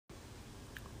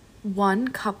One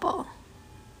couple,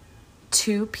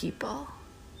 two people,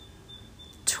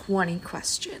 20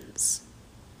 questions.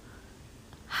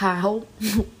 How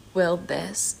will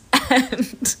this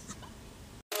end?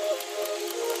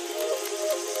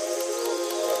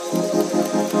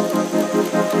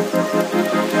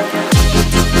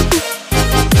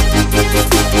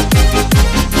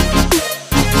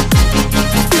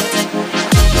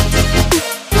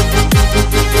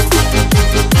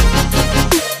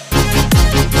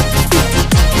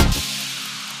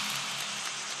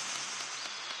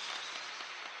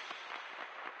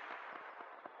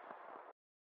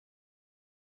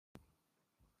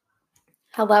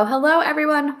 Hello,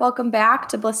 everyone. Welcome back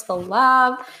to Blissful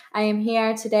Love. I am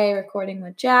here today recording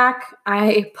with Jack.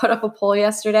 I put up a poll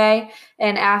yesterday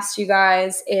and asked you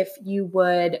guys if you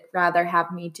would rather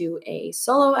have me do a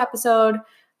solo episode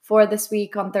for this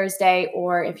week on Thursday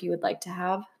or if you would like to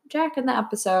have Jack in the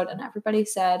episode. And everybody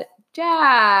said,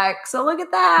 Jack. So look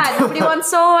at that. Nobody wants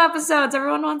solo episodes.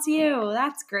 Everyone wants you.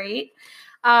 That's great.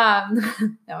 No,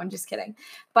 I'm just kidding.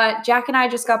 But Jack and I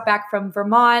just got back from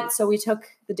Vermont, so we took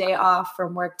the day off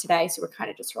from work today. So we're kind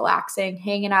of just relaxing,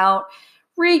 hanging out,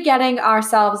 re-getting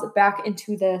ourselves back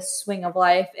into the swing of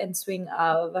life and swing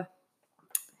of, I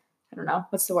don't know,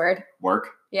 what's the word? Work.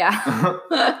 Yeah.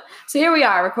 So here we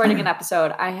are recording an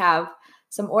episode. I have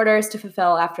some orders to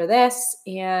fulfill after this,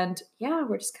 and yeah,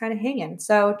 we're just kind of hanging.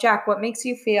 So Jack, what makes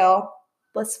you feel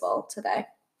blissful today?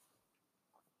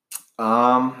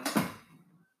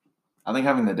 I think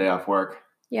having the day off work.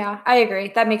 Yeah, I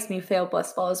agree. That makes me feel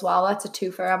blissful as well. That's a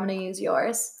twofer. I'm going to use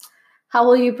yours. How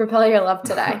will you propel your love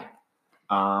today?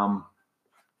 Do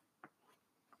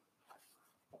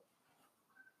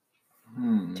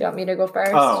you want me to go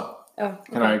first? Okay.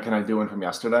 Can I do one from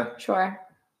yesterday? Sure.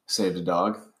 Saved a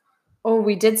dog. Oh,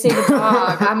 we did save a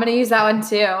dog. I'm going to use that one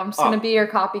too. I'm just going to be your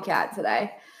copycat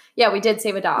today. Yeah, we did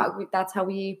save a dog. That's how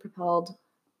we propelled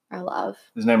our love.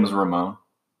 His name was Ramon.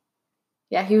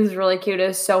 Yeah, he was really cute. It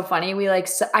was so funny.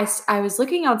 I was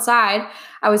looking outside.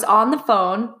 I was on the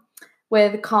phone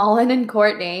with Colin and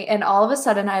Courtney, and all of a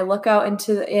sudden I look out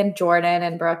in Jordan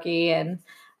and Brookie, and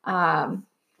I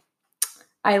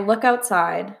look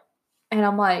outside, and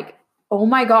I'm like, oh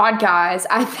my God, guys,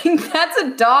 I think that's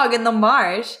a dog in the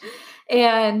marsh.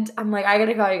 And I'm like, I got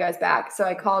to call you guys back. So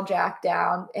I called Jack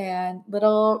down, and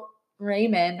little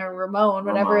Raymond or Ramon,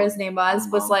 whatever his name was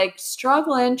like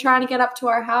struggling, trying to get up to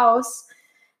our house.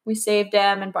 We saved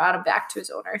him and brought him back to his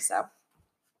owner. So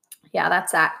yeah,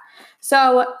 that's that.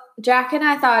 So Jack and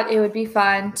I thought it would be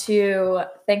fun to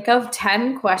think of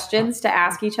 10 questions to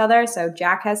ask each other. So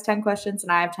Jack has 10 questions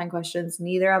and I have 10 questions.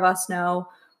 Neither of us know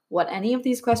what any of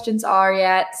these questions are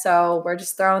yet. So we're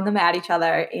just throwing them at each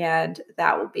other, and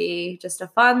that will be just a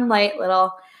fun, light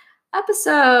little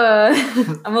episode.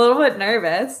 I'm a little bit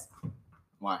nervous.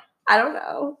 Why? I don't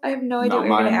know. I have no idea what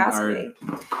you're going to ask me.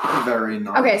 Very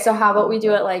normal. Okay, so how about we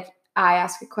do it like I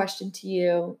ask a question to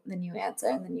you, then you answer,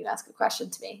 and then you ask a question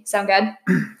to me. Sound good?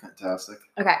 Fantastic.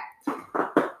 Okay.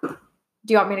 Do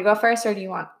you want me to go first, or do you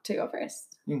want to go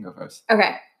first? You can go first.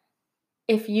 Okay.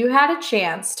 If you had a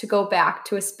chance to go back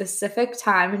to a specific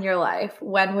time in your life,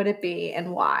 when would it be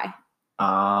and why?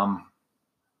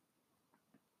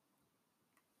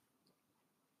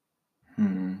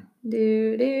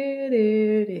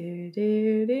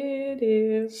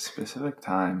 Specific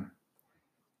time.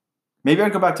 Maybe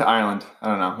I'd go back to Ireland. I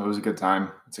don't know. It was a good time.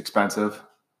 It's expensive,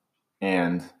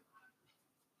 and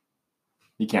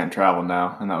you can't travel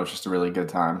now, and that was just a really good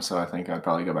time. So I think I'd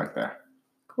probably go back there.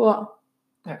 Cool.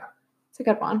 Yeah. It's a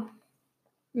good one.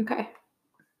 Okay.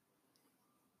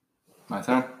 My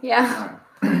turn? Yeah.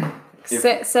 Right.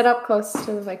 Sit up close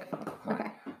to the microphone.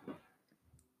 Okay.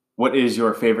 What is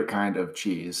your favorite kind of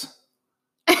cheese?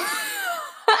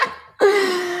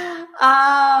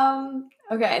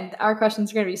 Okay, our questions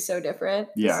are going to be so different.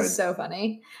 Yeah. This is so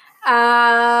funny.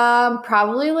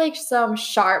 Probably like some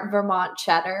sharp Vermont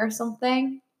cheddar or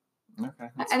something. Okay.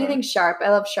 Anything sharp. I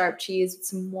love sharp cheese with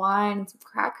some wine and some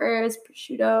crackers,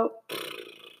 prosciutto.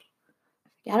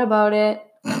 Forget about it.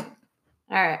 All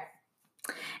right.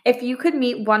 If you could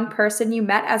meet one person you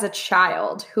met as a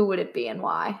child, who would it be and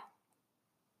why?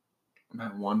 I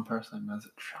met one person as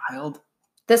a child?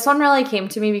 This one really came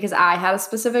to me because I had a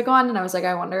specific one, and I was like,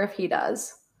 I wonder if he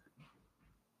does.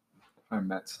 If I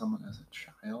met someone as a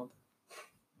child?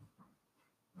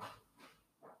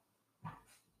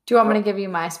 Do you want me to give you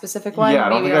my specific one? Yeah, I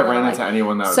don't think I ran into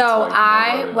anyone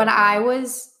that when I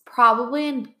was probably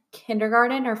in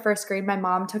kindergarten or first grade, my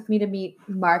mom took me to meet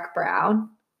Mark Brown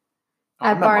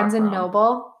at Barnes &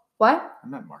 Noble. What? I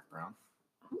met Mark Brown.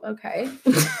 okay.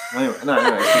 Anyway,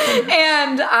 continue.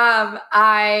 And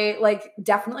I like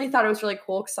definitely thought it was really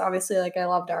cool because obviously like I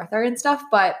loved Arthur and stuff,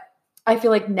 but I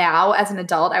feel like now as an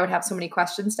adult I would have so many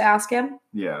questions to ask him.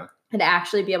 Yeah. And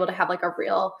actually be able to have like a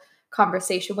real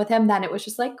conversation with him. Then it was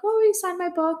just like, oh, he signed my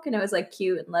book, and it was like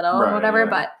cute and little and whatever. Yeah.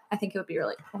 But I think it would be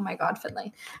really, oh my God,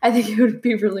 Finley. I think it would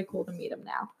be really cool to meet him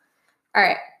now. All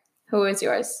right. Who is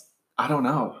yours? I don't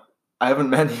know. I haven't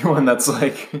met anyone that's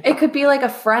like. It could be like a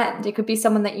friend. It could be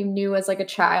someone that you knew as like a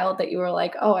child that you were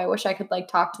like, oh, I wish I could like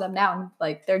talk to them now. And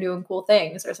like they're doing cool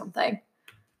things or something.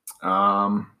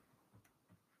 It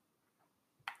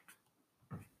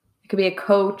could be a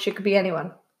coach. It could be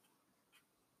anyone.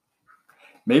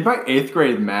 Maybe my 8th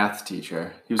grade math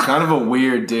teacher. He was kind of a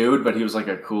weird dude, but he was like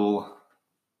a cool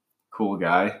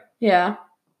guy. Yeah.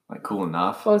 Like cool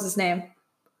enough. What was his name?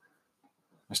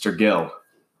 Mr. Gill.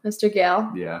 Mr.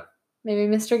 Gill? Yeah.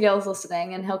 Maybe Mr. Gill's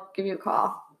listening and he'll give you a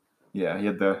call. Yeah, he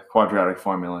had the quadratic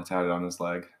formula tatted on his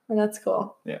leg. Oh, that's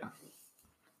cool. Yeah.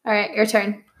 All right, your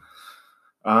turn.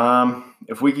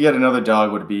 If we could get another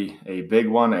dog, would it be a big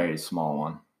one or a small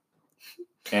one?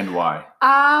 And why?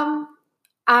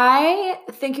 I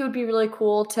think it would be really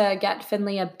cool to get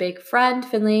Finley a big friend.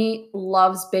 Finley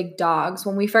loves big dogs.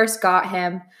 When we first got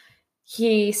him,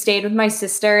 he stayed with my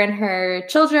sister and her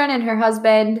children and her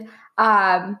husband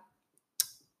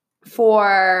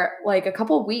for like a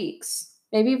couple weeks,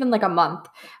 maybe even like a month.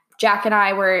 Jack and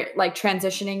I were like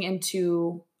transitioning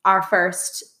into our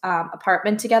first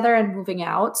apartment together and moving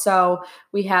out. So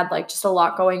we had like just a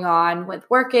lot going on with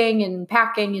working and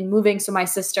packing and moving. So my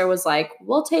sister was like,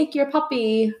 we'll take your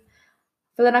puppy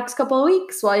for the next couple of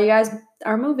weeks while you guys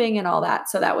are moving and all that.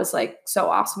 So that was like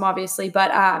so awesome, obviously. But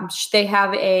they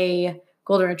have a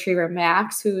golden retriever,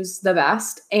 Max, who's the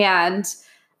best. And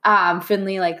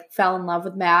Finley like fell in love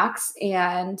with Max.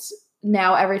 And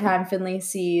now every time Finley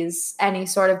sees any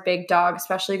sort of big dog,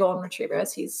 especially golden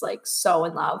retrievers, he's like so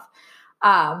in love.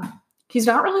 He's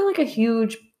not really like a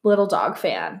huge little dog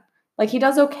fan. Like he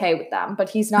does okay with them, but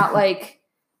he's not like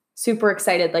super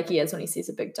excited like he is when he sees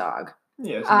a big dog.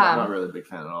 Yeah, so I'm not really a big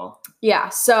fan at all. Yeah,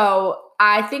 so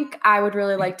I think I would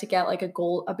really like to get like a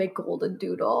big golden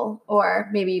doodle, or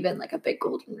maybe even like a big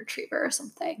golden retriever or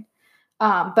something.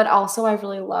 But also I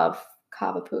really love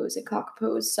cavapoos and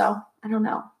cockapoos, so I don't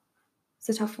know. It's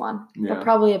a tough one, but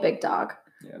probably a big dog.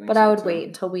 Yeah, but I would wait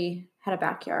until we had a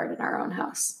backyard in our own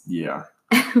house. Yeah,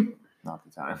 not the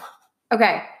time.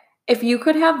 Okay. If you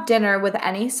could have dinner with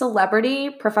any celebrity,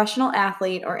 professional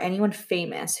athlete, or anyone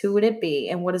famous, who would it be?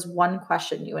 And what is one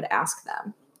question you would ask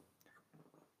them?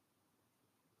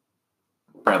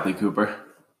 Bradley Cooper.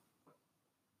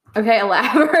 Okay,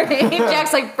 elaborate.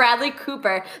 Jack's like, Bradley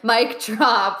Cooper, mic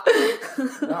drop.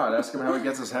 No, I'd ask him how he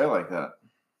gets his hair like that.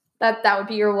 That would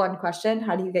be your one question.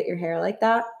 How do you get your hair like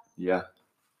that? Yeah.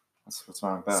 What's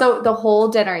wrong with that? So the whole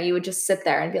dinner, you would just sit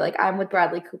there and be like, I'm with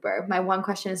Bradley Cooper. My one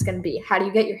question is going to be, how do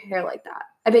you get your hair like that?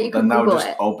 I bet you could Google it. Then that would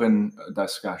just open a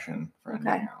discussion for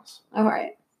anything else. All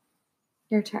right.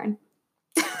 Your turn.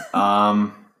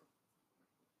 What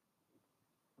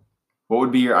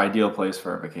would be your ideal place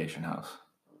for a vacation house?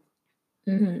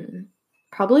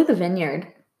 Probably the Vineyard.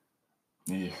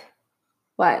 Yeah.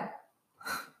 What?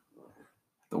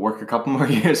 To work a couple more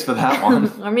years for that one.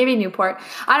 Or maybe Newport.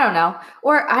 I don't know.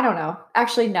 Or I don't know.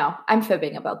 Actually, no. I'm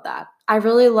fibbing about that. I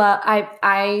really love,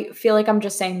 I feel like I'm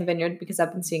just saying the Vineyard because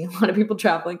I've been seeing a lot of people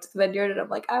traveling to the Vineyard and I'm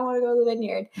like, I want to go to the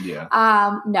Vineyard. Yeah.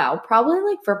 No, probably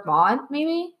like Vermont,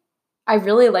 maybe.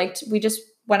 We just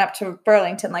went up to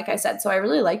Burlington, like I said. So I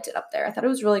really liked it up there. I thought it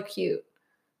was really cute.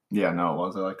 Yeah, no, it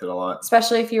was. I liked it a lot.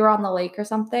 Especially if you were on the lake or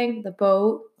something, the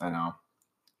boat. I know.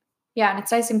 Yeah, and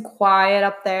it's nice and quiet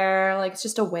up there. Like, it's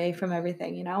just away from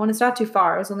everything, you know? And it's not too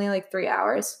far. It's only like 3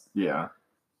 hours. Yeah.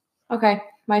 Okay,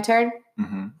 my turn?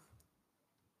 Mm-hmm.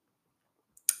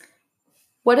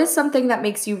 What is something that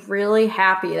makes you really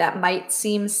happy that might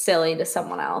seem silly to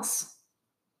someone else?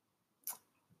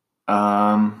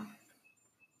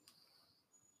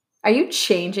 Are you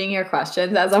changing your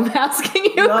questions as I'm asking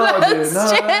you questions? Dude,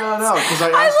 no. Because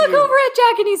I look over at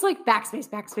Jack and he's like,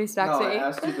 backspace. No, I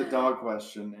asked you the dog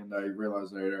question and I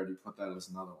realized I had already put that as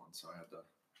another one, so I had to.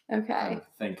 Okay. Kind of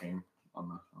thinking on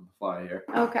the fly here.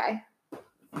 Okay.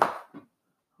 What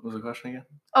was the question again?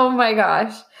 Oh my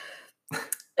gosh.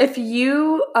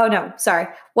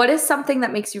 What is something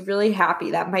that makes you really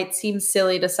happy that might seem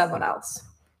silly to someone else?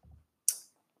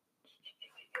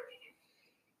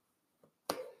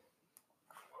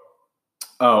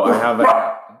 Oh,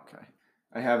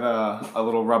 I have a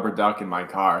little rubber duck in my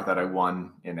car that I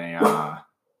won in a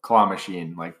claw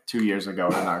machine like 2 years ago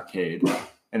in an arcade,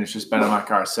 and it's just been in my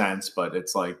car since. But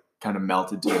it's like kind of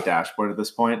melted to the dashboard at this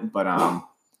point. But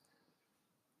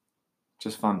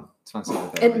Just fun. It's fun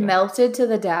seeing It melted to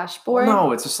the dashboard? Well,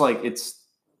 no, it's just like, it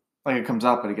comes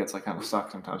up, but it gets like kind of stuck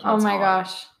sometimes. Oh my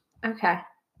gosh. Okay.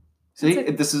 See,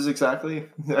 this is exactly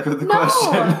the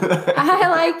question. I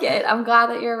like it. I'm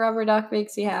glad that your rubber duck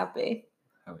makes you happy.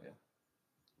 Hell yeah.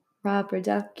 Rubber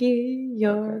ducky,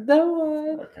 you're the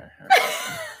one. Okay.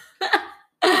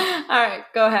 All right,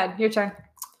 go ahead. Your turn.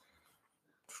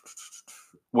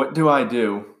 What do I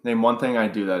do? Name one thing I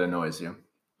do that annoys you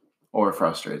or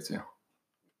frustrates you.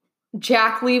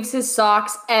 Jack leaves his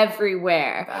socks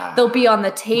everywhere. They'll be on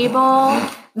the table.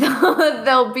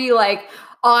 They'll be like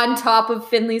on top of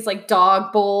Finley's like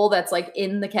dog bowl that's like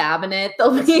in the cabinet.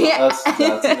 That's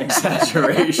an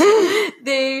exaggeration.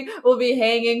 They will be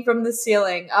hanging from the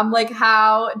ceiling. I'm like,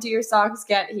 how do your socks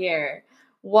get here?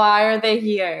 Why are they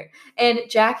here? And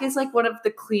Jack is like one of the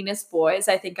cleanest boys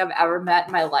I think I've ever met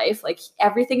in my life. Like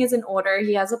everything is in order.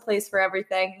 He has a place for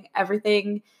everything.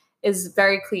 Everything is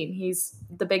very clean. He's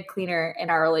the big cleaner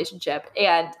in our relationship.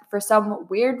 And for some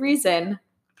weird reason,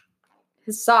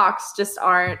 his socks just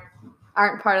aren't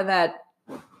part of that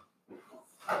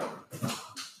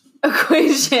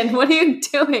equation. What are you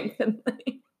doing,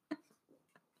 Finley?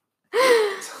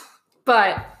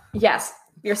 But yes,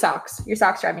 your socks. Your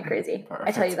socks drive me crazy. Perfect.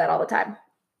 I tell you that all the time.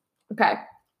 Okay.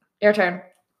 Your turn.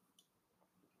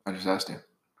 I just asked you.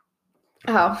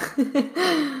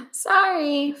 Oh.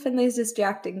 Sorry. Finley's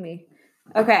distracting me.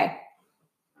 Okay.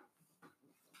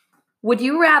 Would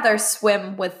you rather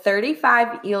swim with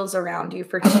 35 eels around you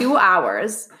for 2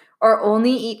 hours or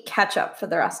only eat ketchup for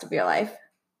the rest of your life?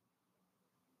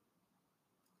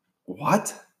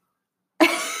 What?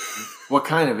 What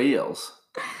kind of eels?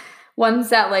 Ones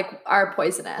that like are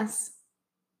poisonous.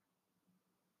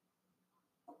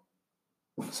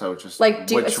 So just like,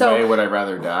 which way would I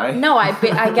rather die? No, I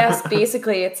guess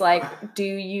basically it's like, do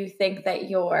you think that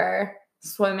your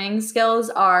swimming skills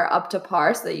are up to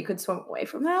par so that you could swim away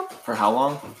from them? For how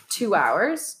long? 2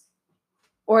 hours.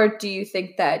 Or do you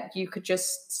think that you could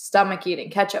just stomach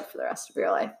eating ketchup for the rest of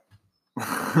your life?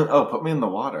 Oh, put me in the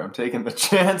water. I'm taking the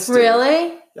chance.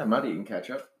 Really? Yeah, I'm not eating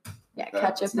ketchup. Yeah,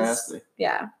 ketchup is nasty.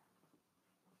 Yeah.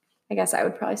 I guess I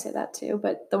would probably say that too,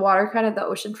 but the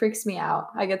ocean freaks me out.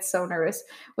 I get so nervous.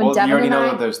 When you already know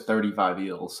that there's 35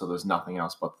 eels, so there's nothing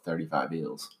else but the 35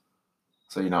 eels.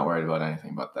 So you're not worried about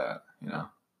anything but that, you know?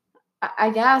 I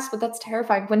guess, but that's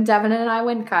terrifying. When Devin and I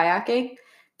went kayaking,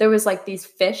 there was like these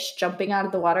fish jumping out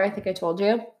of the water. I think I told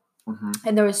you. Mm-hmm.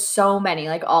 And there was so many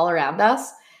like all around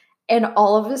us. And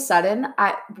all of a sudden,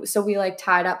 we like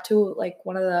tied up to like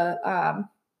one of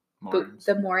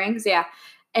the moorings. Yeah.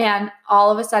 And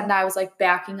all of a sudden I was like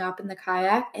backing up in the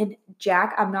kayak and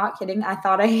Jack, I'm not kidding. I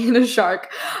thought I hit a shark.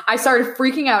 I started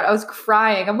freaking out. I was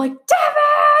crying. I'm like, damn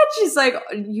it. She's like,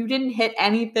 you didn't hit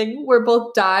anything. We're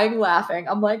both dying laughing.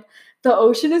 I'm like, the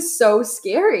ocean is so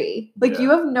scary. Like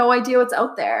you have no idea what's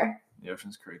out there. The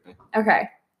ocean's creepy. Okay.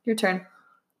 Your turn.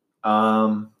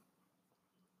 Out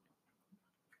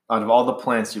of all the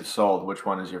plants you've sold, which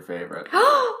one is your favorite?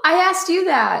 I asked you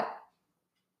that.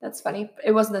 That's funny.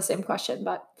 It wasn't the same question,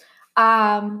 but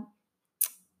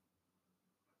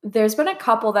there's been a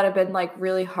couple that have been like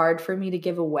really hard for me to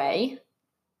give away.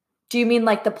 Do you mean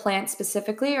like the plant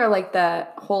specifically or like the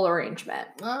whole arrangement?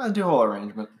 I do whole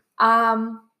arrangement.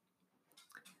 I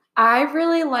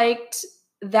really liked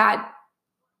that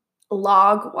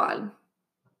log one.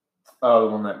 Oh,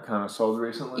 the one that kind of sold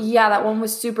recently? Yeah, that one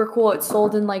was super cool. It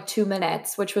sold in like 2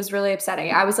 minutes, which was really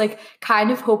upsetting. I was like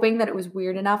kind of hoping that it was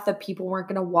weird enough that people weren't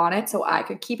going to want it so I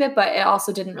could keep it, but it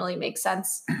also didn't really make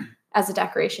sense as a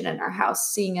decoration in our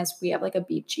house, seeing as we have like a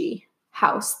beachy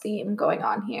house theme going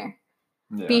on here.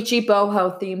 Yeah. Beachy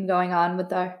boho theme going on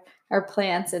with our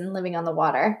plants and living on the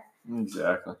water.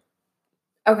 Exactly.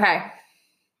 Okay.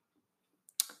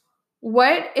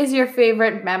 What is your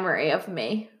favorite memory of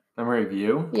me? Memory of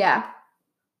you? Yeah.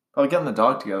 Probably getting the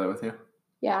dog together with you.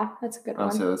 Yeah, that's a good one.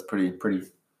 I'd say that's pretty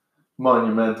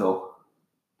monumental.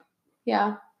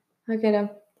 Yeah. Look at him.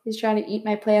 He's trying to eat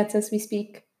my plants as we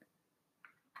speak.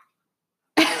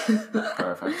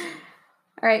 Perfect.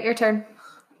 All right, your turn.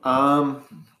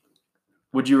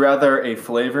 Would you rather a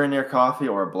flavor in your coffee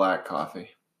or a black coffee?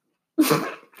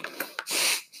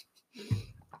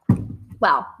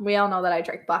 Well, we all know that I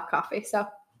drink black coffee, so.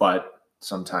 But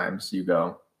sometimes you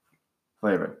go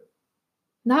flavor.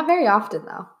 Not very often,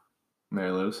 though.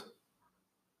 Mary Lou's?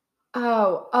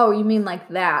 Oh, you mean like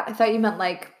that. I thought you meant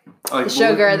like the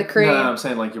sugar, the cream. No, I'm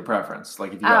saying like your preference.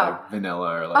 Like if you got like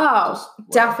vanilla or like just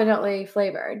definitely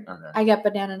flavored. Okay. I get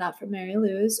banana nut from Mary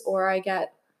Lou's or I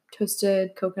get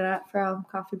toasted coconut from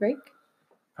Coffee Break.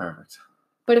 Perfect.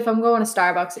 But if I'm going to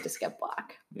Starbucks, I just get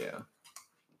black. Yeah.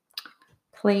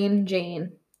 Plain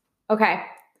Jane. Okay.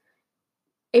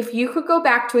 If you could go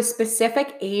back to a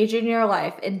specific age in your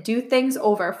life and do things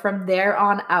over from there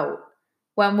on out,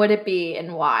 when would it be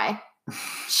and why?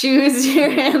 Choose your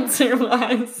answer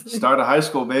wisely. Start of high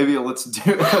school, baby. Let's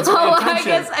pay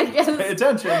attention. I guess Pay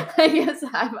attention. I guess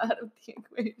I'm out of the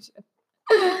equation.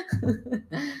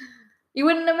 You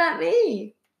wouldn't have met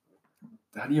me.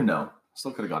 How do you know?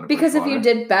 Still could have gone to Because if Bridgewater.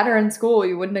 you did better in school,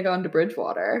 you wouldn't have gone to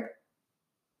Bridgewater.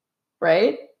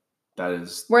 Right? That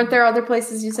is. Weren't there other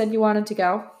places you said you wanted to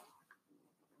go?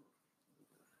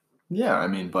 Yeah, I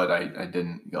mean, but I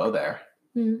didn't go there.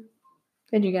 Mm-hmm.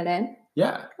 Did you get in?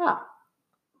 Yeah. Oh.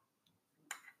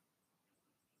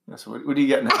 So what are you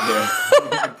getting at here?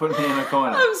 You're putting me in a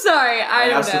corner. I'm sorry. I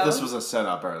don't asked know. if this was a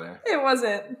setup earlier. It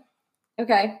wasn't.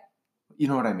 Okay. You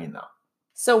know what I mean, though.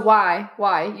 So why?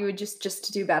 Why? You would just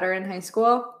to do better in high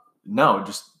school? No,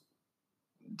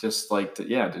 just like to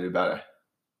do better.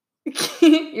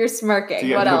 You're smirking. To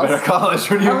get What into else? a better college.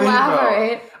 What do you Elaborate.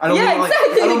 mean? I don't mean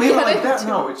exactly. I don't mean it like that. To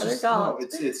No, a it's better just college.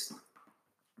 it's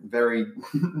very.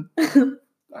 I don't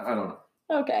know.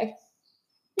 Okay.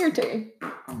 Your turn.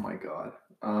 Oh my god.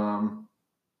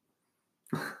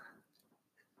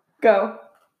 Go.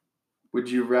 Would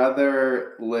you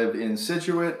rather live in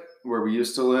Scituate, where we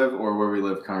used to live, or where we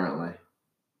live currently?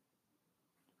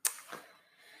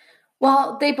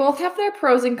 Well, they both have their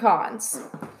pros and cons.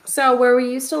 So where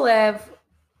we used to live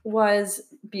was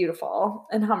beautiful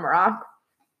in Humrock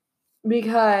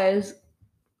because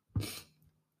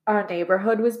our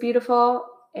neighborhood was beautiful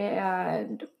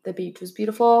and the beach was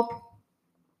beautiful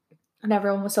and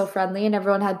everyone was so friendly and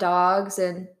everyone had dogs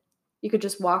and you could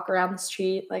just walk around the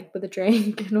street like with a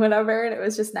drink and whatever, and it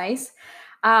was just nice.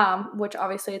 Which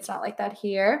obviously it's not like that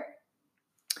here.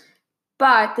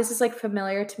 But this is like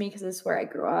familiar to me because this is where I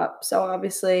grew up. So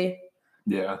obviously,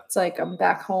 yeah, it's like I'm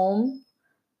back home.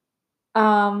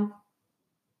 But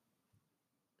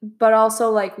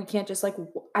also like we can't just like,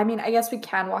 I mean, I guess we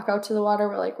can walk out to the water.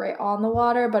 We're like right on the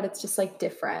water, but it's just like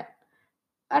different.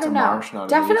 I don't know. Marsh, not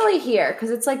definitely here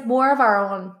because it's like more of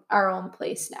our own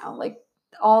place now. Like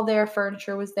all their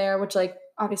furniture was there, which like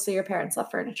obviously your parents left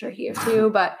furniture here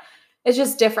too, but it's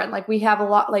just different. Like we have a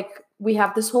lot, like we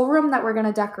have this whole room that we're going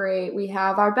to decorate. We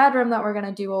have our bedroom that we're going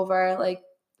to do over, like,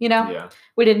 you know,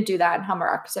 we didn't do that in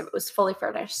Humrock because it was fully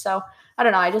furnished. So I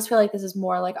don't know. I just feel like this is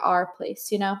more like our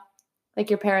place, you know, like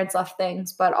your parents left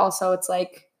things, but also it's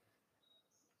like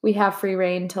we have free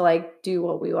reign to like do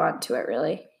what we want to it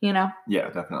really, you know? Yeah,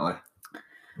 definitely. All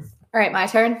right, my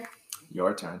turn.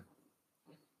 Your turn.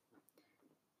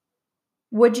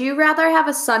 Would you rather have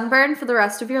a sunburn for the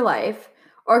rest of your life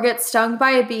or get stung by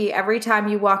a bee every time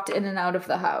you walked in and out of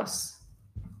the house?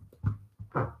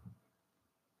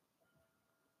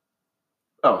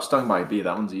 Oh, stung by a bee.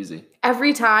 That one's easy.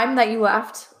 Every time that you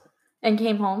left and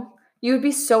came home, you would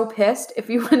be so pissed if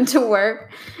you went to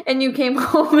work and you came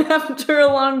home after a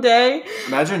long day.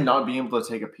 Imagine not being able to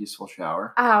take a peaceful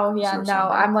shower. Oh, yeah, no.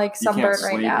 Sunburn. I'm like sunburned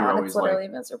right now and it's literally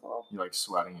like, miserable. You're like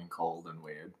sweating and cold and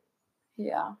weird.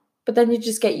 Yeah. But then you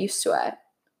just get used to it.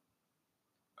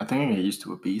 I think I get used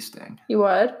to a bee sting. You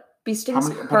would? Bee stings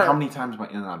hurt. But how many times am I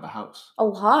in and out of the house? A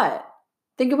lot.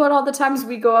 Think about all the times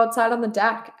we go outside on the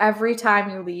deck. Every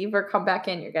time you leave or come back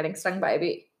in, you're getting stung by a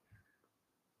bee.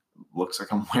 Looks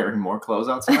like I'm wearing more clothes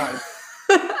outside.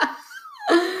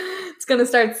 It's going to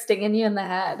start stinging you in the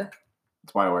head.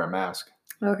 That's why I wear a mask.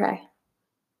 Okay.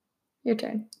 Your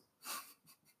turn.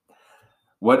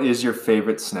 What is your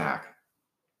favorite snack?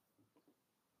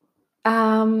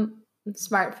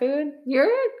 Smart food. Your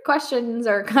questions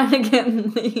are kind of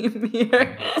getting lame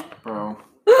here. Bro.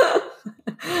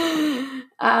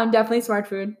 Definitely smart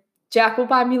food. Jack will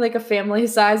buy me like a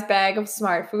family-sized bag of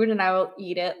smart food and I will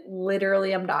eat it.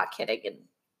 Literally, I'm not kidding, in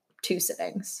 2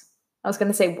 sittings. I was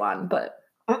going to say 1, but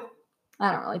I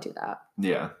don't really do that.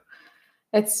 Yeah.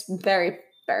 It's very,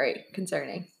 very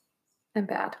concerning and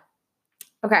bad.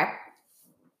 Okay.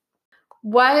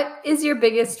 What is your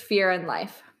biggest fear in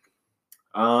life?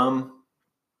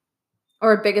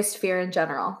 Or biggest fear in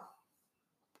general?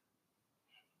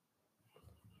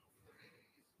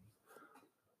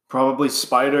 Probably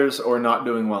spiders or not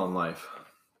doing well in life.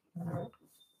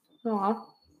 Aw.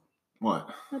 What?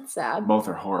 That's sad. Both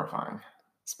are horrifying.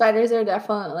 Spiders are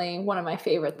definitely one of my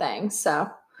favorite things, so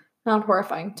not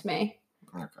horrifying to me.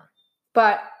 Okay.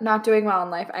 But not doing well in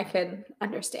life, I can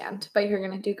understand. But you're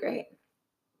going to do great.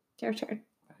 It's your turn.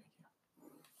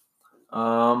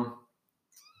 Thank you.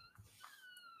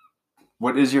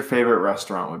 What is your favorite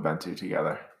restaurant we've been to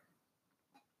together?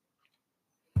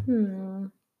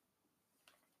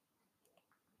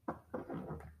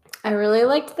 I really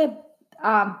liked the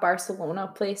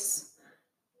Barcelona place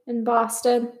in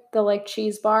Boston, the like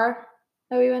cheese bar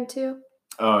that we went to,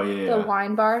 Oh yeah, the yeah.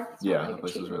 wine bar. It's not Yeah, like that a place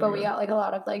was cheese, really but we good. got like a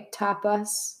lot of like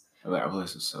tapas. Oh, that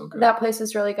place is so good. That place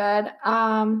is really good.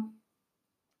 I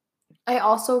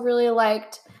also really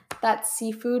liked that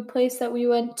seafood place that we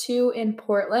went to in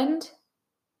Portland.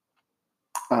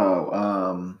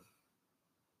 Oh,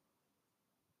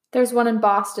 There's one in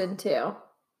Boston too.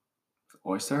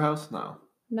 Oyster House? No.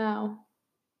 No,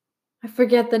 I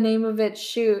forget the name of it.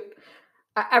 Shoot.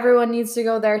 Everyone needs to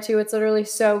go there too. It's literally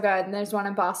so good. And there's one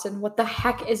in Boston. What the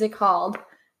heck is it called?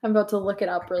 I'm about to look it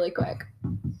up really quick.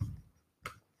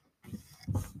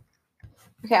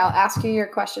 Okay, I'll ask you your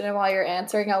question, and while you're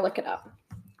answering, I'll look it up.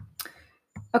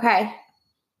 Okay,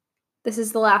 this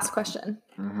is the last question.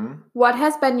 Mm-hmm. What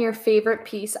has been your favorite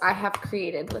piece I have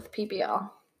created with PBL,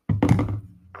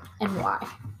 and why?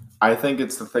 I think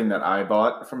it's the thing that I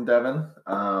bought from Devin.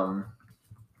 And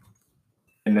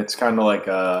it's kind of like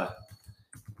a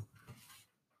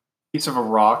piece of a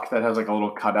rock that has like a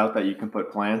little cutout that you can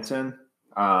put plants in.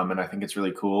 And I think it's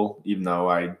really cool, even though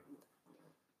I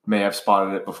may have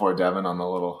spotted it before Devin on the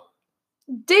little.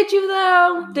 Did you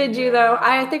though? Did you though? Yeah.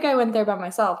 I think I went there by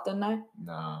myself, didn't I?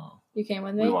 No. You came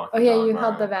with We me? walked Oh the yeah, dog you by.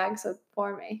 held the bags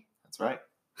for me. That's right.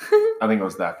 I think it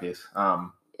was that piece.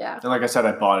 Yeah. And like I said,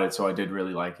 I bought it, so I did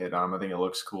really like it. I think it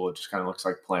looks cool. It just kind of looks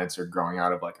like plants are growing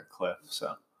out of like a cliff.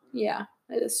 So Yeah,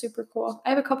 it is super cool. I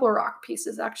have a couple of rock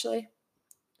pieces actually.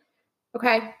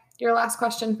 Okay, your last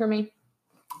question for me.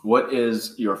 what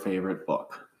is your favorite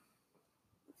book?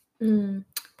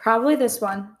 Probably this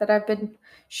one that I've been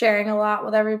sharing a lot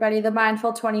with everybody, The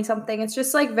Mindful 20-something. It's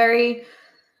just like very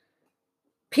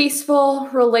peaceful,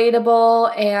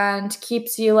 relatable, and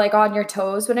keeps you like on your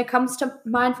toes when it comes to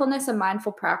mindfulness and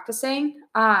mindful practicing.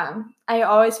 I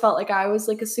always felt like I was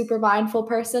like a super mindful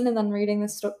person, and then reading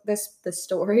this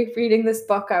story, reading this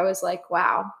book, I was like,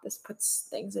 wow, this puts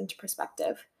things into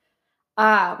perspective.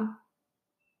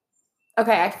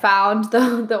 Okay, I found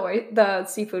the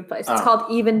seafood place. It's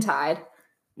called Eventide.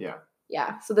 Yeah.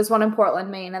 Yeah, so there's one in Portland,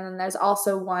 Maine, and then there's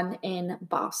also one in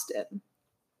Boston,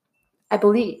 I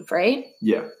believe, right?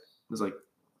 Yeah. There's like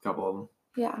a couple of them.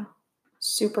 Yeah,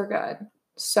 super good.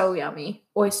 So yummy.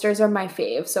 Oysters are my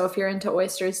fave, so if you're into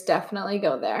oysters, definitely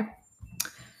go there.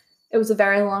 It was a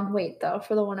very long wait, though,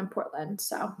 for the one in Portland,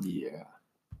 so. Yeah.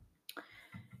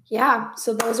 Yeah,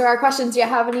 so those are our questions. Do you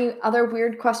have any other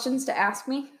weird questions to ask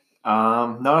me?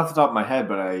 Not off the top of my head,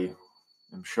 but I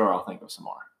am sure I'll think of some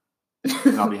more.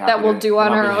 And I'll be happy that we'll do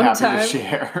on our own time. To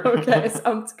share. Okay,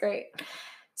 sounds great.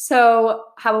 So,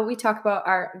 how about we talk about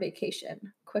our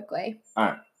vacation quickly? All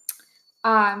right.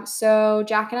 So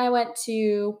Jack and I went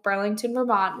to Burlington,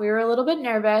 Vermont. We were a little bit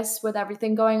nervous with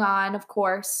everything going on, of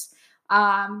course.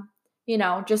 You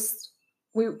know, just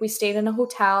we stayed in a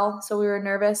hotel, so we were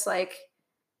nervous, like,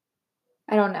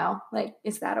 I don't know, like,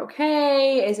 is that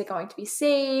okay? Is it going to be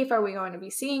safe? Are we going to be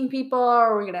seeing people?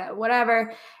 Are we gonna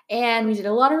whatever? And we did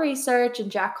a lot of research,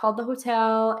 and Jack called the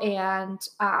hotel, and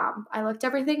I looked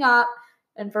everything up,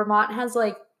 and Vermont has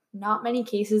like not many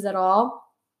cases at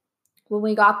all. When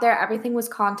we got there, everything was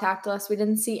contactless. We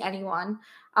didn't see anyone.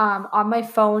 On my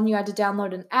phone, you had to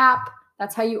download an app.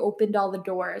 That's how you opened all the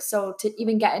doors. So to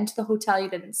even get into the hotel, you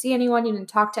didn't see anyone. You didn't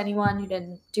talk to anyone. You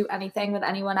didn't do anything with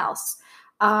anyone else.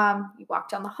 You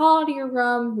walked down the hall to your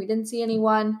room. We didn't see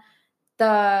anyone.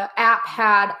 The app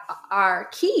had our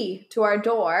key to our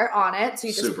door on it. So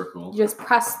super cool. You just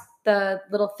press the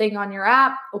little thing on your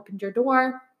app, opened your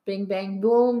door, bing, bang,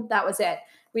 boom. That was it.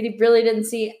 We really didn't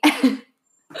see...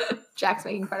 Jack's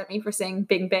making fun of me for saying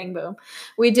bing, bang, boom.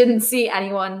 We didn't see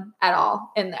anyone at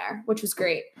all in there, which was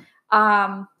great.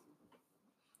 And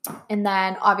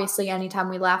then obviously anytime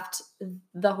we left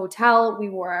the hotel, we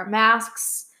wore our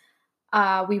masks.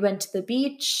 We went to the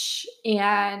beach,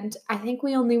 and I think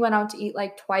we only went out to eat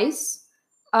like twice.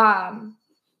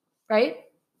 Right?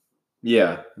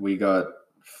 Yeah, we got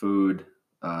food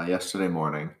yesterday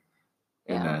morning,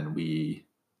 and then we...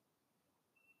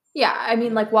 Yeah, I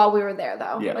mean, like, while we were there,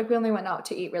 though. Yeah. Like, we only went out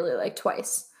to eat really, like,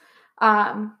 twice.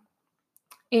 And,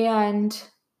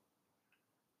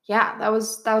 yeah, that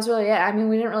was really it. I mean,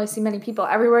 we didn't really see many people.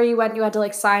 Everywhere you went, you had to,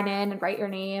 like, sign in and write your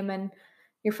name and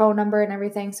your phone number and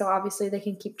everything. So, obviously, they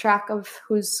can keep track of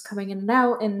who's coming in and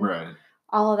out and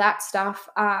all of that stuff.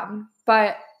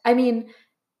 But, I mean...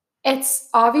 It's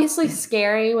obviously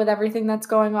scary with everything that's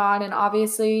going on, and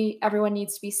obviously everyone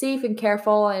needs to be safe and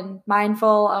careful and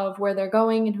mindful of where they're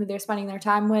going and who they're spending their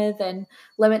time with, and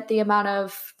limit the amount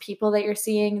of people that you're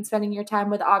seeing and spending your time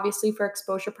with, obviously for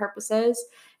exposure purposes.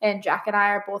 And Jack and I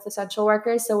are both essential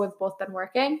workers, so we've both been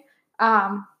working.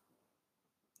 But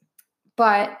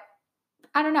I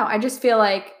don't know. I just feel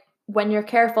like when you're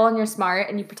careful and you're smart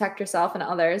and you protect yourself and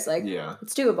others, like Yeah.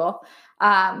 it's doable.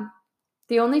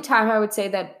 The only time I would say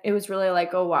that it was really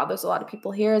like, oh wow, there's a lot of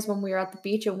people here is when we were at the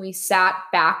beach and we sat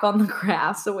back on the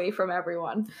grass away from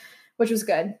everyone, which was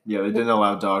good. Yeah, they didn't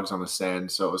allow dogs on the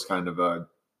sand, so it was kind of a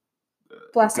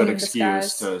Blessing good in excuse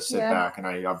disguise. to sit Yeah. back. And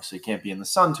I obviously can't be in the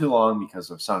sun too long because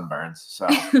of sunburns. So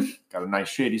got a nice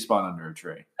shady spot under a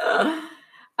tree.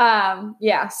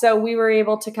 Yeah, so we were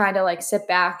able to kind of like sit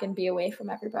back and be away from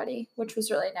everybody, which was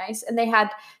really nice. And they had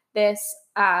this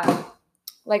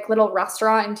like little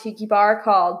restaurant and tiki bar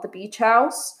called the Beach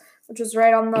House, which was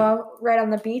right on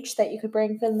the beach that you could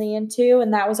bring Finley into,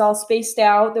 and that was all spaced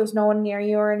out. There was no one near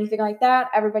you or anything like that.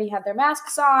 Everybody had their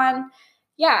masks on.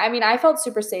 Yeah, I mean, I felt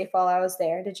super safe while I was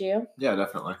there. Did you? Yeah,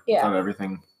 definitely. Yeah. Done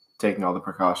everything, taking all the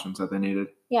precautions that they needed.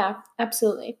 Yeah,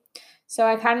 absolutely. So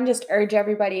I kind of just urge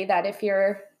everybody that if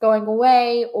you're going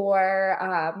away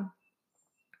or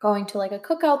going to like a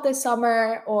cookout this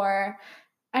summer or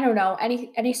I don't know,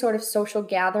 any sort of social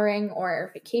gathering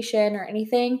or vacation or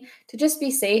anything, to just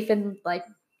be safe and like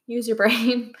use your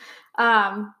brain.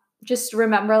 Just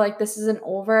remember like this isn't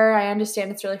over. I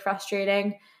understand it's really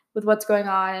frustrating with what's going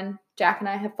on, and Jack and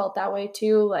I have felt that way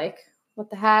too. Like, what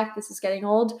the heck? This is getting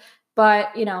old.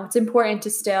 But, you know, it's important to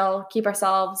still keep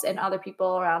ourselves and other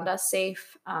people around us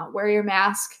safe. Wear your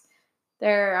mask.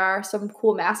 There are some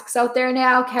cool masks out there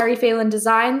now. Carrie Phelan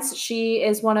Designs. She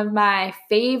is one of my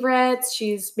favorites.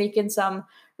 She's making some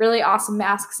really awesome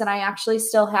masks, and I actually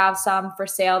still have some for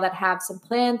sale that have some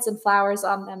plants and flowers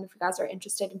on them. If you guys are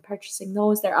interested in purchasing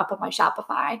those, they're up on my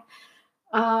Shopify.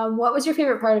 What was your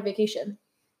favorite part of vacation?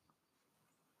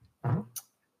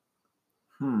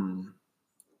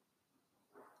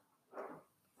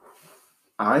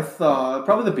 I thought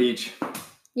probably the beach.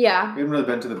 Yeah. We haven't really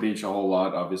been to the beach a whole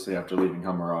lot, obviously, after leaving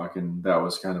Hummerock, and that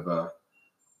was kind of a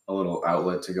little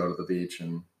outlet to go to the beach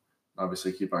and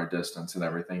obviously keep our distance and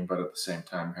everything, but at the same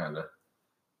time kind of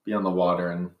be on the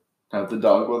water and have the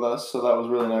dog with us. So that was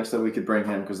really nice that we could bring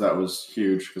him because that was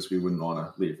huge because we wouldn't want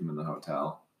to leave him in the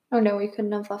hotel. Oh, no, we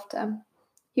couldn't have left him.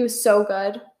 He was so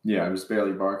good. Yeah, he was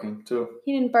barely barking, too.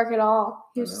 He didn't bark at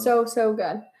all. He was so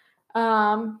good.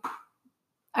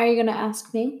 Are you going to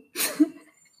ask me?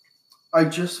 I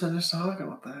just finished talking.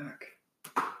 What the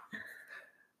heck?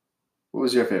 What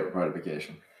was your favorite part of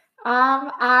vacation?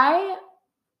 I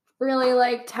really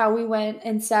liked how we went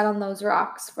and sat on those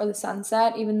rocks for the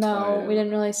sunset, even though we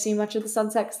didn't really see much of the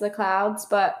sunset because of the clouds,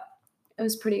 but it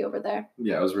was pretty over there.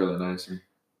 Yeah, it was really nice.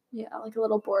 Yeah, like a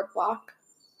little boardwalk.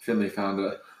 Finley found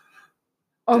a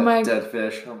dead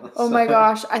fish on the side. Oh my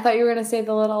gosh, I thought you were going to say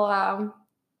the little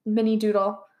mini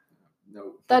doodle.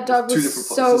 No, that dog was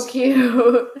so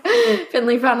cute.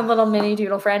 Finley found a little mini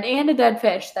doodle friend and a dead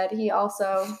fish that he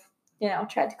also,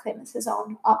 tried to claim as his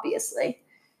own, obviously.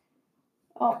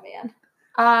 Oh,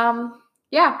 man.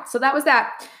 Yeah, so that was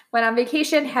that. Went on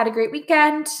vacation, had a great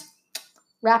weekend.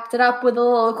 Wrapped it up with a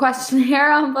little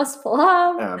questionnaire on Blissful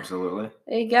Love. Absolutely.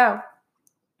 There you go.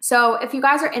 So if you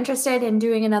guys are interested in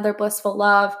doing another Blissful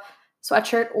Love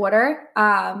sweatshirt order,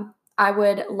 I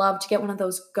would love to get one of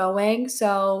those going.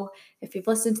 So if you've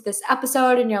listened to this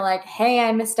episode and you're like, hey,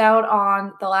 I missed out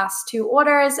on the last 2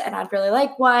 orders and I'd really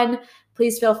like one,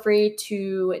 please feel free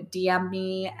to DM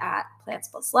me at Plants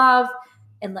Bliss Love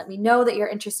and let me know that you're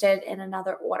interested in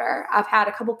another order. I've had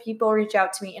a couple people reach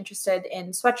out to me interested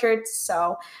in sweatshirts,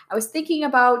 so I was thinking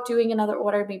about doing another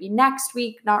order maybe next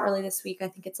week, not really this week. I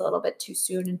think it's a little bit too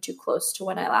soon and too close to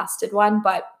when I last did one,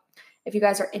 but if you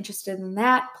guys are interested in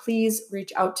that, please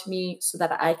reach out to me so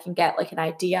that I can get like an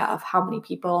idea of how many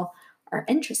people are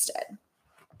interested.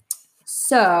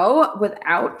 So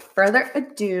without further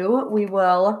ado, we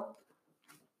will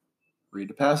read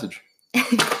a passage.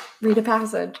 Read a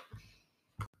passage.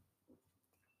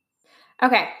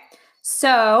 Okay,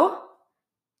 so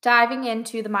diving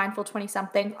into the Mindful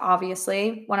 20-something,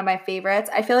 obviously, one of my favorites.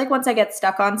 I feel like once I get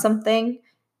stuck on something,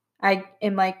 I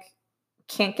am like,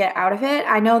 can't get out of it.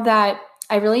 I know that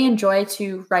I really enjoy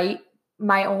to write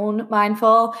my own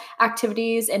mindful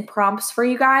activities and prompts for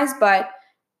you guys, but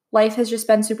life has just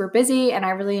been super busy and I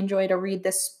really enjoy to read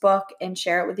this book and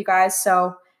share it with you guys.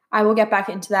 So I will get back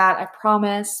into that. I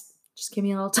promise. Just give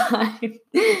me a little time.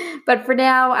 But for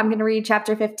now, I'm going to read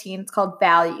chapter 15. It's called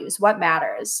Values, What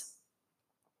Matters.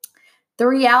 The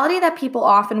reality that people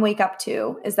often wake up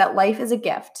to is that life is a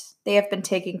gift they have been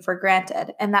taking for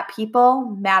granted and that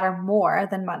people matter more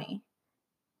than money.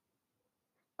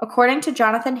 According to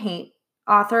Jonathan Haidt,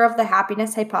 author of The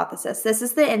Happiness Hypothesis, this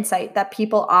is the insight that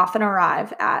people often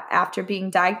arrive at after being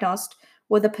diagnosed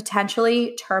with a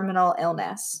potentially terminal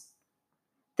illness.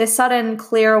 This sudden,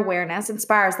 clear awareness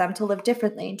inspires them to live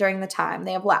differently during the time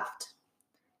they have left.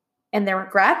 And their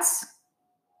regrets?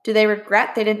 Do they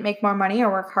regret they didn't make more money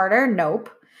or work harder? Nope.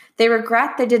 They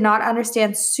regret they did not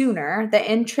understand sooner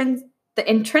the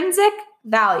intrinsic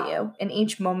value in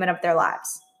each moment of their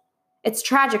lives. It's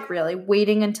tragic, really,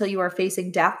 waiting until you are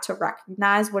facing death to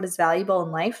recognize what is valuable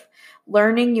in life.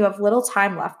 Learning you have little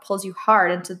time left pulls you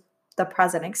hard into the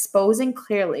present, exposing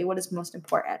clearly what is most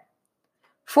important.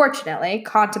 Fortunately,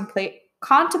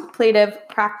 contemplative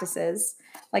practices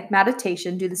like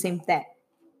meditation do the same thing.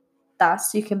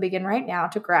 Thus, you can begin right now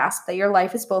to grasp that your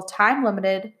life is both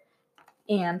time-limited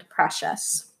and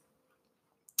precious.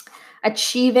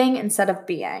 Achieving instead of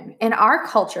being. In our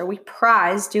culture, we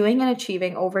prize doing and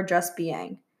achieving over just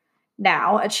being.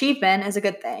 Now, achievement is a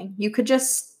good thing. You could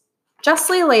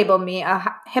justly label me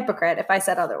a hypocrite if I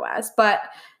said otherwise, but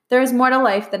there is more to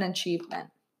life than achievement.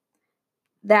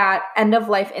 That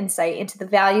end-of-life insight into the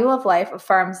value of life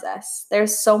affirms this.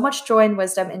 There's so much joy and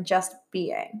wisdom in just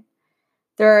being.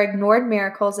 There are ignored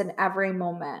miracles in every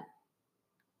moment.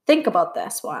 Think about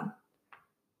this one.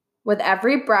 With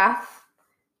every breath,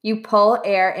 you pull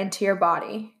air into your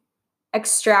body,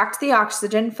 extract the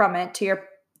oxygen from it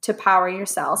to power your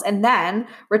cells, and then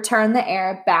return the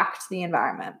air back to the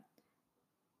environment.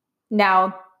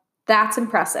 Now, that's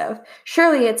impressive.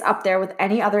 Surely it's up there with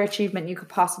any other achievement you could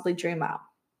possibly dream of.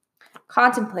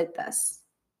 Contemplate this.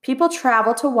 People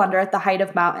travel to wonder at the height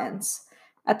of mountains,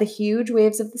 at the huge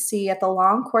waves of the sea, at the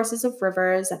long courses of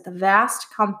rivers, at the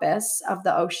vast compass of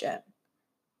the ocean,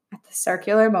 at the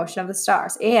circular motion of the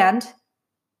stars, and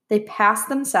they pass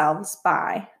themselves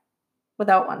by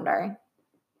without wondering.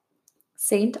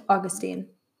 St. Augustine.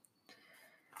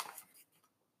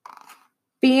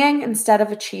 Being instead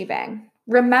of achieving.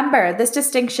 Remember this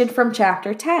distinction from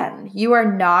chapter 10. You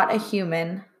are not a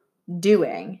human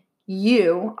doing.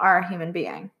 You are a human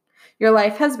being. Your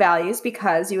life has values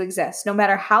because you exist, no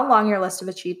matter how long your list of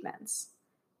achievements.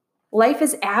 Life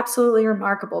is absolutely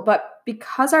remarkable, but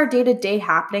because our day-to-day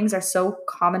happenings are so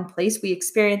commonplace, we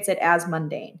experience it as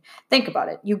mundane. Think about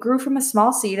it. You grew from a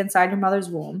small seed inside your mother's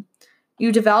womb.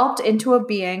 You developed into a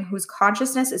being whose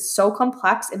consciousness is so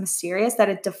complex and mysterious that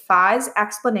it defies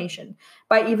explanation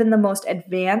by even the most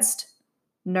advanced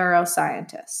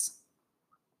neuroscientists.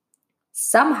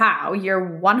 Somehow,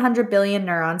 your 100 billion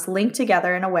neurons link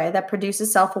together in a way that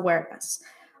produces self-awareness.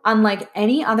 Unlike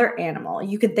any other animal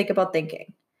you can think about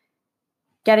thinking.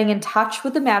 Getting in touch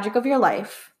with the magic of your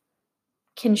life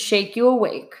can shake you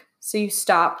awake so you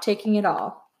stop taking it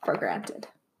all for granted.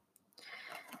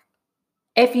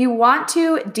 If you want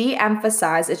to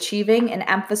de-emphasize achieving and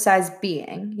emphasize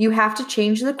being, you have to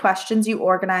change the questions you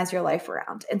organize your life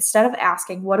around. Instead of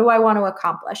asking, what do I want to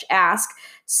accomplish? Ask,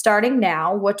 starting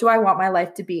now, what do I want my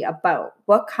life to be about?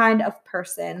 What kind of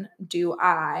person do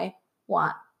I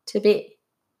want to be?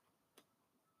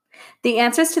 The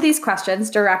answers to these questions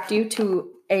direct you to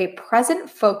a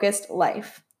present-focused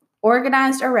life,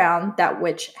 organized around that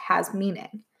which has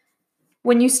meaning.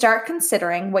 When you start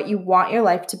considering what you want your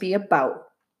life to be about,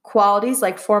 qualities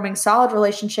like forming solid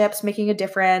relationships, making a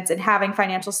difference, and having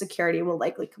financial security will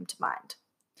likely come to mind.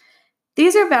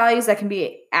 These are values that can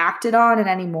be acted on at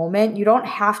any moment. You don't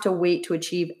have to wait to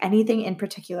achieve anything in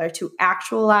particular to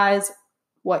actualize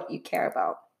what you care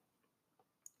about.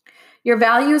 Your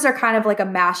values are kind of like a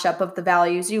mashup of the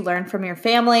values you learn from your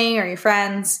family or your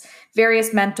friends,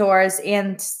 various mentors,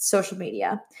 and social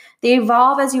media. They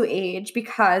evolve as you age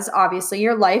because, obviously,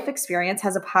 your life experience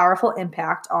has a powerful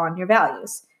impact on your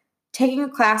values. Taking a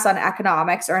class on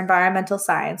economics or environmental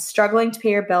science, struggling to pay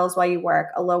your bills while you work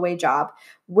a low-wage job,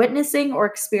 witnessing or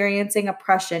experiencing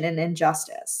oppression and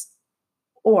injustice,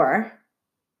 or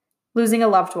losing a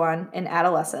loved one in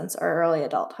adolescence or early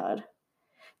adulthood.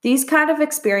 These kind of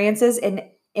experiences in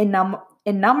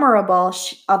innumerable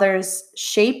others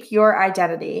shape your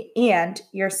identity and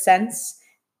your sense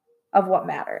of what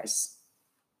matters.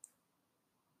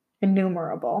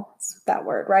 Innumerable, is that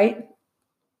word, right?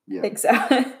 Yeah. I think so.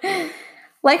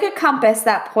 Like a compass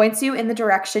that points you in the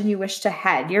direction you wish to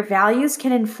head, your values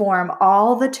can inform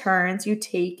all the turns you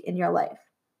take in your life.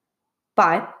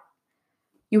 But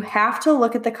you have to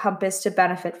look at the compass to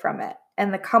benefit from it.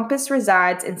 And the compass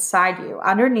resides inside you,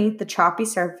 underneath the choppy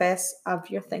surface of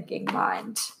your thinking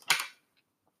mind.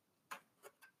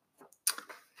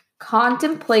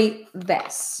 Contemplate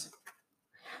this.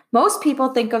 Most people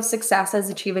think of success as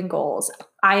achieving goals.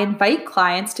 I invite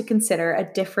clients to consider a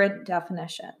different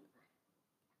definition.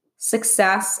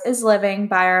 Success is living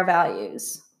by our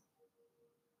values.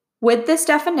 With this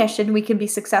definition, we can be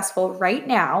successful right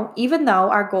now, even though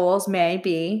our goals may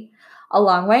be a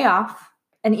long way off,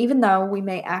 and even though we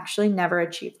may actually never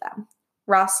achieve them.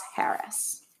 Russ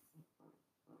Harris.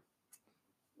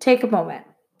 Take a moment.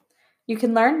 You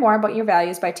can learn more about your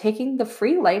values by taking the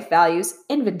free Life Values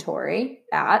Inventory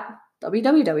at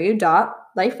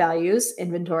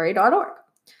www.lifevaluesinventory.org.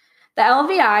 The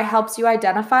LVI helps you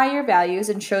identify your values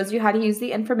and shows you how to use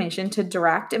the information to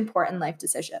direct important life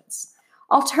decisions.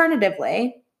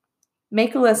 Alternatively,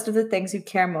 make a list of the things you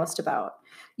care most about.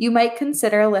 You might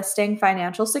consider listing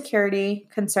financial security,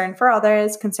 concern for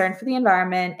others, concern for the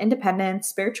environment, independence,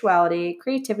 spirituality,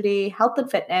 creativity, health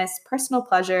and fitness, personal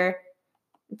pleasure,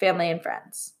 family and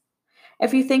friends.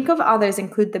 If you think of others,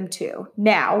 include them too.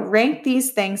 Now, rank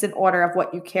these things in order of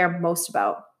what you care most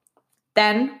about.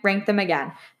 Then rank them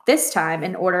again, this time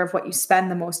in order of what you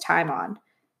spend the most time on.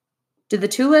 Do the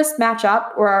two lists match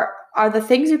up, or are the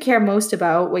things you care most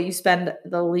about what you spend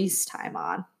the least time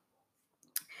on?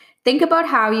 Think about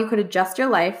how you could adjust your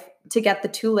life to get the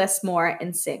two lists more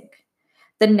in sync.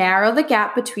 The narrower the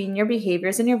gap between your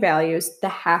behaviors and your values, the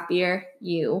happier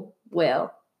you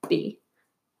will be.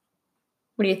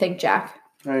 What do you think, Jack?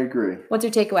 I agree. What's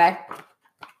your takeaway?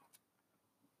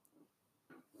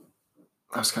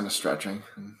 I was kind of stretching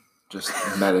and just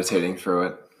meditating through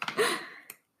it.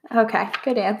 Okay,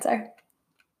 good answer.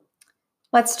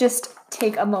 Let's just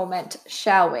take a moment,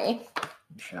 shall we?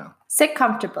 Shall. Sit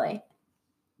comfortably.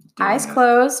 Doing Eyes it.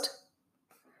 closed.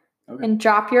 Okay. And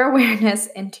drop your awareness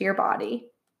into your body.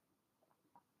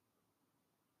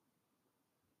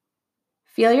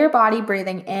 Feel your body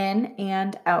breathing in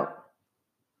and out.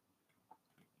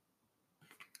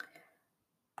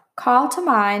 Call to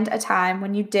mind a time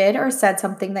when you did or said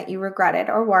something that you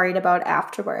regretted or worried about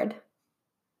afterward.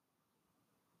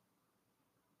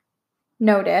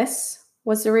 Notice,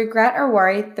 was the regret or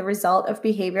worry the result of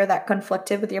behavior that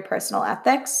conflicted with your personal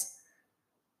ethics?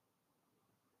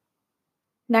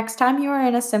 Next time you are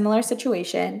in a similar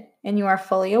situation and you are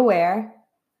fully aware,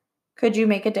 could you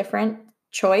make a different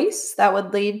choice that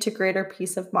would lead to greater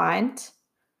peace of mind?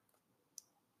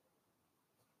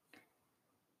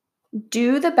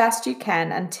 Do the best you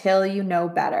can until you know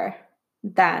better.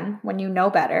 Then, when you know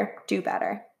better, do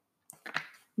better.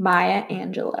 Maya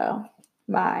Angelou,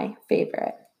 my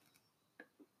favorite.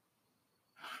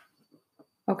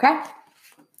 Okay,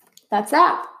 that's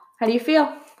that. How do you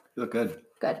feel? Feel good.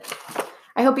 Good.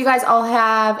 I hope you guys all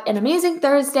have an amazing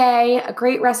Thursday, a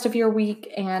great rest of your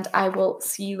week, and I will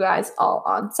see you guys all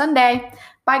on Sunday.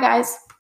 Bye, guys.